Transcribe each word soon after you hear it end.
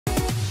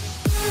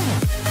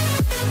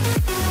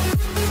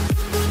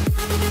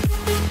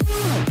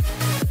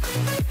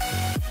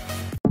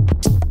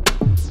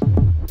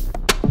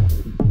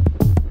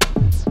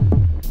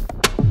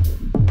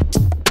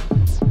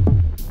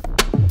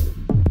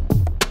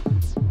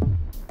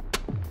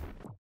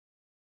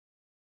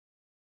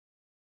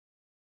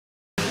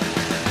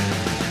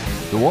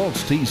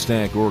DEWALT's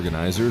TSTAK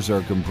organizers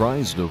are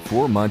comprised of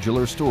 4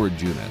 modular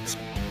storage units.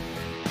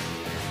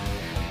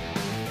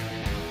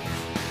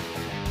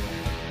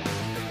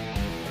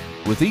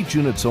 With each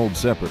unit sold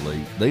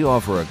separately, they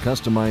offer a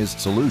customized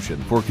solution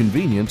for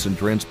convenience and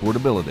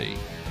transportability.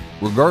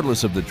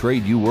 Regardless of the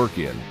trade you work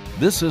in,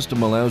 this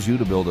system allows you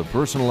to build a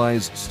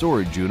personalized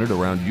storage unit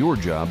around your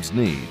job's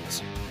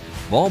needs.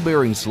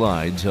 Ball-bearing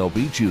slides help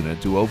each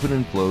unit to open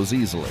and close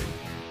easily.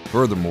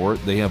 Furthermore,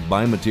 they have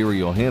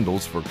bi-material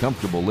handles for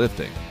comfortable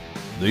lifting.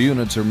 The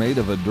units are made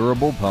of a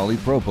durable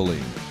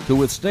polypropylene to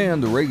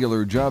withstand the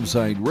regular job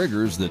site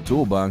rigors that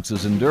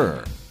toolboxes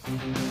endure.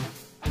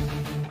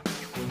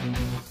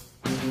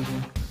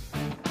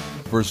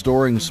 For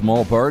storing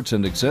small parts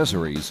and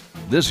accessories,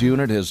 this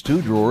unit has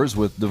 2 drawers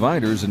with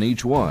dividers in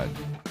each one.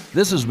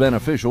 This is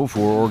beneficial for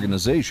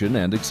organization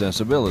and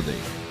accessibility.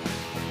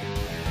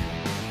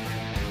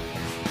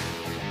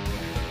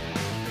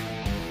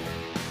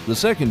 The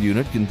second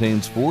unit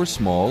contains 4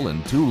 small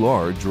and 2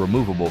 large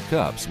removable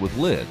cups with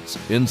lids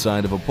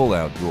inside of a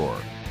pull-out drawer.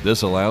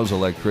 This allows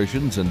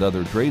electricians and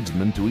other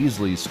tradesmen to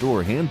easily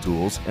store hand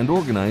tools and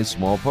organize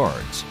small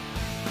parts.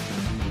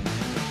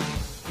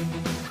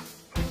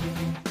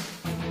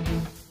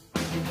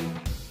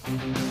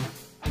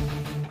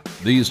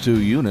 These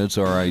 2 units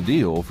are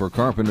ideal for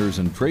carpenters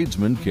and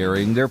tradesmen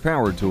carrying their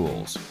power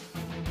tools.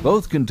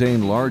 Both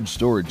contain large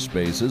storage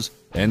spaces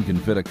and can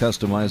fit a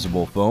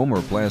customizable foam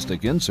or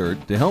plastic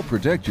insert to help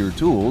protect your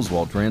tools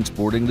while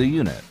transporting the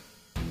unit.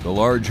 The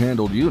large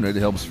handled unit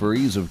helps for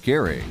ease of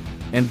carrying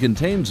and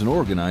contains an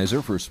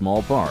organizer for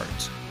small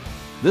parts.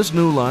 This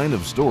new line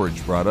of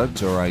storage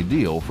products are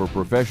ideal for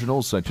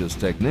professionals such as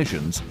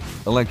technicians,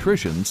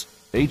 electricians,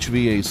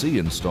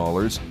 HVAC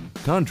installers,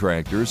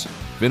 contractors,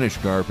 finish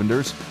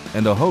carpenters,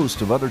 and a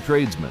host of other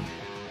tradesmen.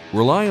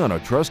 Rely on a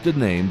trusted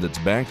name that's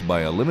backed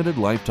by a limited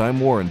lifetime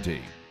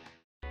warranty.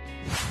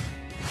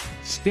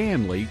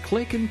 Stanley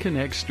Click and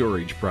Connect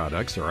storage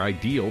products are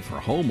ideal for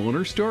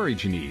homeowner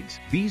storage needs.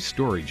 These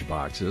storage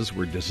boxes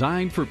were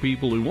designed for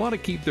people who want to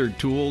keep their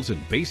tools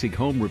and basic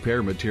home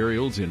repair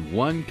materials in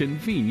one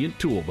convenient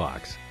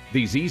toolbox.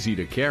 These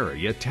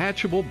easy-to-carry,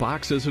 attachable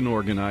boxes and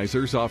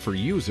organizers offer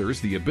users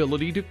the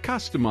ability to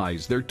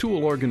customize their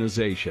tool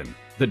organization.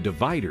 The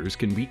dividers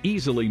can be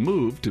easily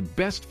moved to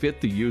best fit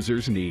the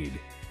user's need.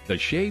 The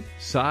shape,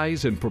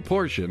 size, and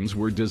proportions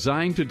were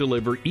designed to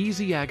deliver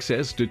easy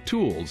access to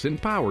tools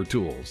and power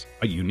tools.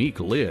 A unique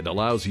lid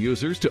allows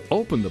users to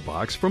open the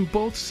box from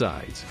both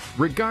sides.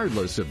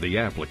 Regardless of the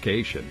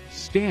application,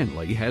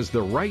 Stanley has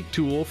the right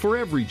tool for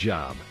every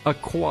job, a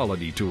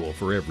quality tool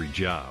for every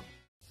job.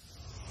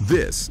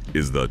 This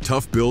is the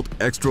Toughbuilt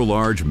Extra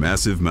Large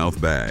Massive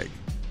Mouth Bag.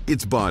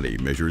 Its body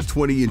measures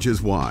 20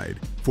 inches wide,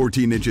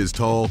 14 inches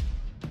tall,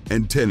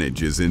 and 10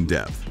 inches in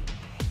depth.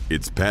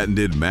 Its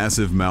patented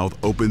massive mouth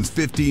opens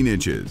 15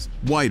 inches,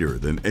 wider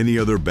than any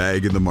other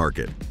bag in the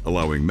market,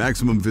 allowing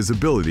maximum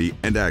visibility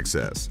and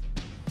access.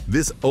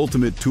 This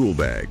ultimate tool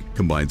bag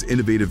combines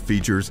innovative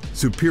features,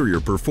 superior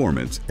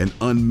performance, and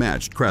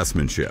unmatched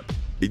craftsmanship.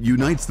 It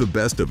unites the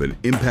best of an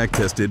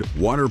impact-tested,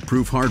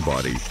 waterproof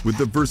hardbody with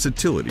the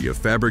versatility of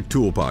fabric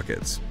tool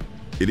pockets.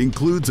 It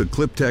includes a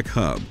ClipTech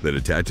hub that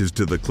attaches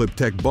to the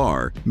ClipTech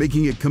bar,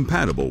 making it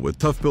compatible with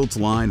Toughbuilt's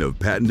line of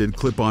patented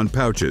clip-on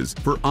pouches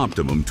for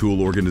optimum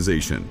tool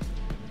organization.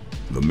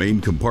 The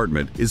main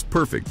compartment is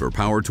perfect for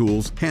power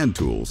tools, hand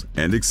tools,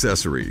 and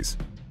accessories.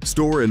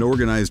 Store and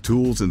organize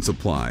tools and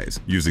supplies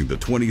using the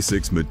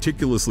 26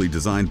 meticulously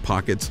designed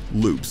pockets,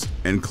 loops,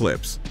 and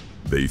clips.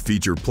 They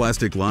feature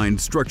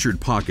plastic-lined structured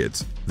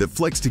pockets that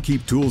flex to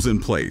keep tools in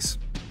place,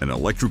 an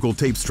electrical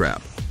tape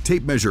strap,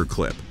 tape measure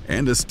clip,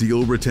 and a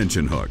steel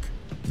retention hook.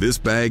 This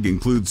bag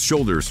includes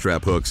shoulder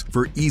strap hooks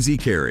for easy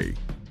carry.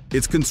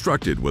 It's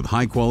constructed with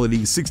high-quality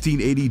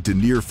 1680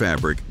 denier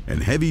fabric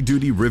and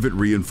heavy-duty rivet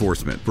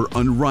reinforcement for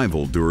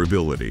unrivaled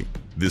durability.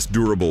 This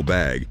durable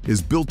bag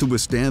is built to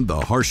withstand the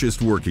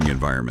harshest working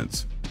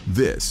environments.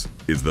 This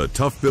is the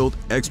Toughbuilt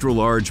Extra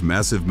Large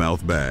Massive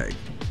Mouth Bag.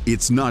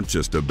 It's not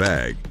just a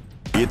bag,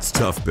 it's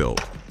Toughbuilt.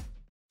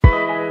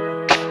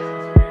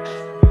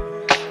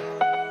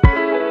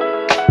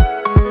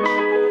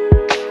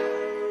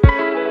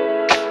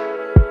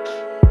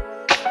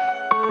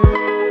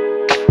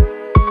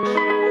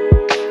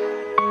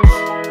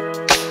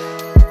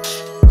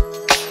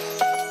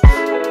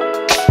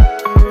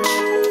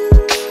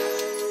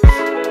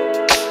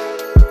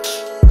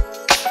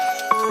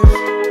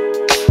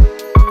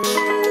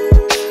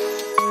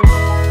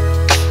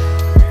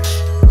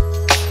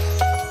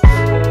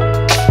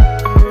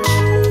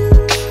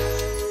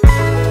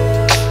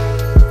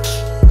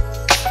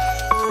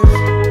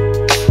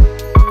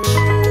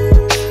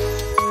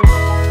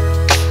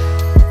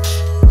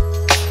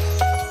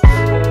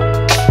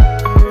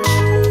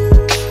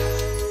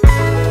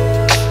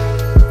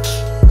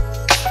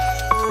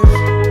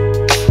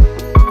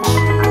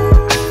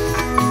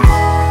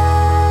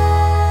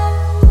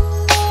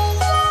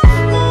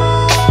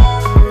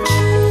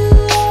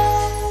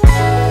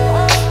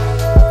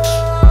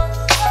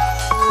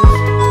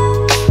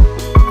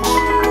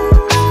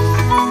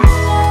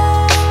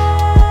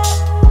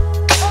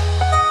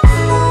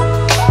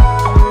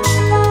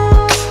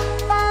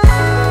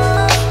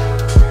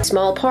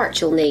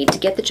 parts you'll need to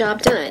get the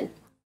job done.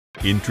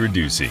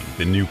 Introducing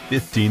the new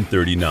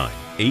 1539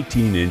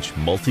 18-inch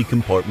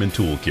multi-compartment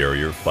tool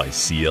carrier by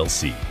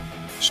CLC.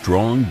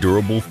 Strong,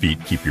 durable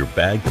feet keep your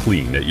bag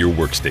clean at your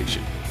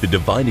workstation. The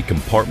divided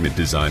compartment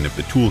design of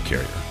the tool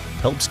carrier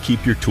helps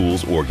keep your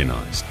tools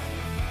organized.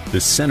 The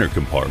center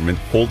compartment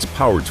holds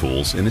power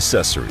tools and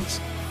accessories.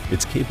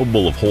 It's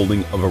capable of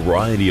holding a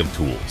variety of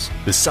tools.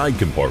 The side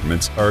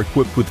compartments are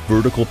equipped with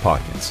vertical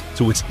pockets,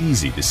 so it's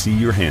easy to see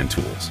your hand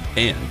tools.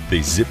 And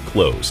they zip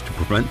closed to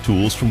prevent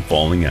tools from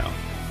falling out.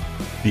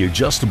 The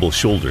adjustable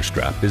shoulder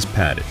strap is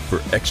padded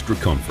for extra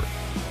comfort.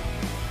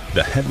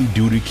 The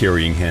heavy-duty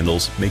carrying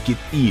handles make it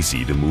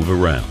easy to move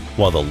around,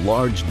 while the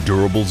large,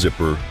 durable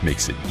zipper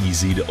makes it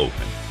easy to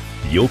open.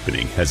 The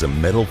opening has a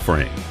metal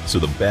frame, so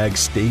the bag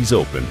stays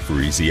open for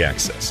easy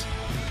access.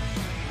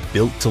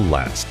 Built to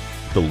last,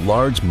 the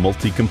large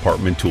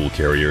multi-compartment tool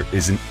carrier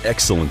is an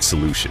excellent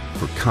solution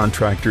for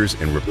contractors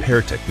and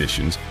repair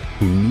technicians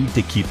who need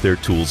to keep their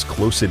tools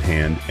close at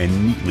hand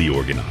and neatly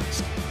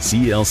organized.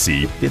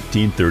 CLC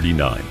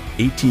 1539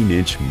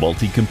 18-inch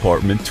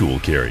multi-compartment tool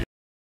carrier.